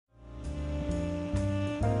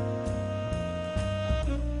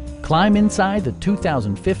Climb inside the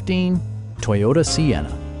 2015 Toyota Sienna.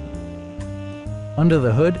 Under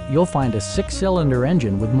the hood, you'll find a 6-cylinder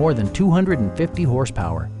engine with more than 250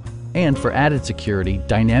 horsepower. And for added security,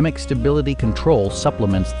 dynamic stability control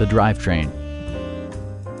supplements the drivetrain.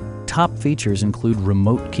 Top features include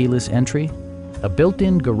remote keyless entry, a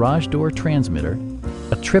built-in garage door transmitter,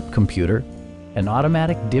 a trip computer, an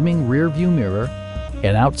automatic dimming rear view mirror,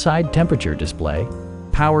 an outside temperature display,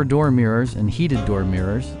 power door mirrors and heated door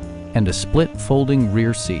mirrors, and a split folding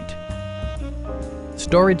rear seat.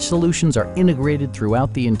 Storage solutions are integrated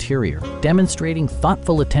throughout the interior, demonstrating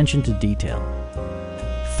thoughtful attention to detail.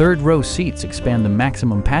 Third-row seats expand the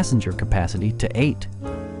maximum passenger capacity to 8.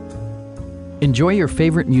 Enjoy your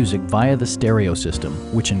favorite music via the stereo system,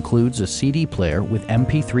 which includes a CD player with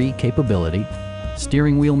MP3 capability,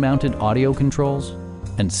 steering wheel mounted audio controls,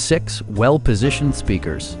 and 6 well-positioned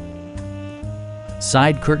speakers.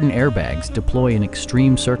 Side curtain airbags deploy in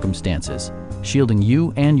extreme circumstances, shielding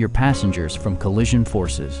you and your passengers from collision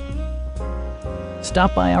forces.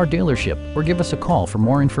 Stop by our dealership or give us a call for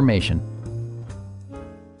more information.